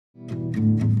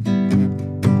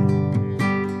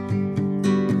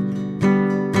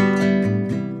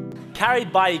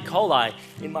Carried by E. coli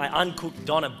in my uncooked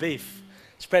doner beef,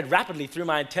 spread rapidly through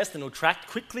my intestinal tract,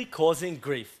 quickly causing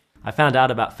grief. I found out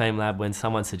about FameLab when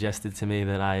someone suggested to me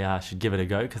that I should give it a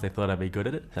go because they thought I'd be good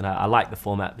at it. And I like the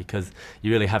format because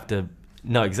you really have to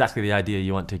know exactly the idea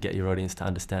you want to get your audience to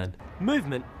understand.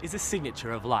 Movement is a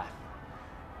signature of life.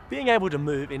 Being able to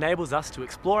move enables us to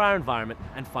explore our environment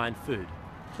and find food.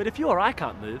 But if you or I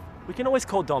can't move, we can always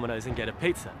call Domino's and get a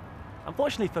pizza.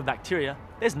 Unfortunately for bacteria,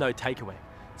 there's no takeaway.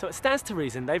 So it stands to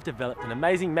reason they've developed an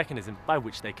amazing mechanism by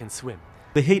which they can swim.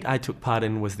 The heat I took part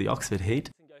in was the Oxford heat.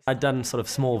 I'd done sort of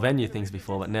small venue things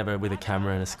before, but never with a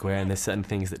camera and a square, and there's certain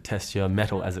things that test your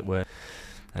mettle, as it were.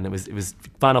 And it was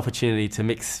a fun opportunity to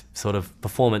mix sort of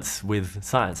performance with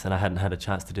science, and I hadn't had a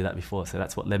chance to do that before, so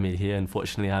that's what led me here, and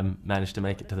fortunately I managed to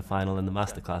make it to the final and the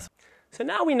masterclass. So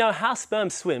now we know how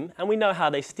sperms swim and we know how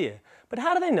they steer, but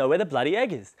how do they know where the bloody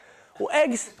egg is? Well,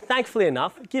 eggs, thankfully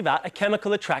enough, give out a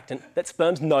chemical attractant that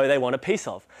sperms know they want a piece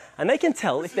of. And they can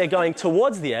tell if they're going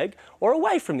towards the egg or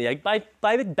away from the egg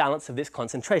by the balance of this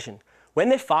concentration. When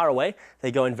they're far away, they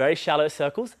go in very shallow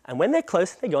circles, and when they're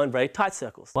close, they go in very tight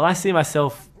circles. Well, I see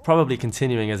myself probably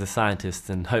continuing as a scientist,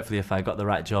 and hopefully if I got the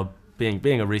right job,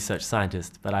 being a research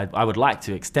scientist, but I would like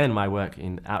to extend my work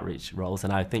in outreach roles,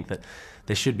 and I think that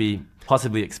there should be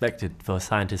possibly expected for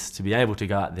scientists to be able to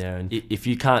go out there, and if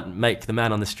you can't make the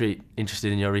man on the street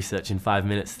interested in your research in 5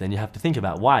 minutes, then you have to think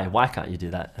about why can't you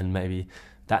do that, and maybe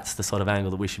that's the sort of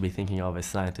angle that we should be thinking of as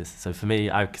scientists. So for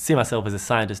me, I see myself as a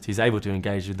scientist who's able to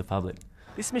engage with the public.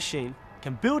 This machine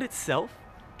can build itself,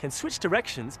 can switch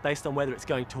directions based on whether it's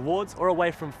going towards or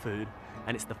away from food,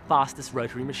 and it's the fastest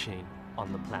rotary machine on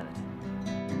the planet.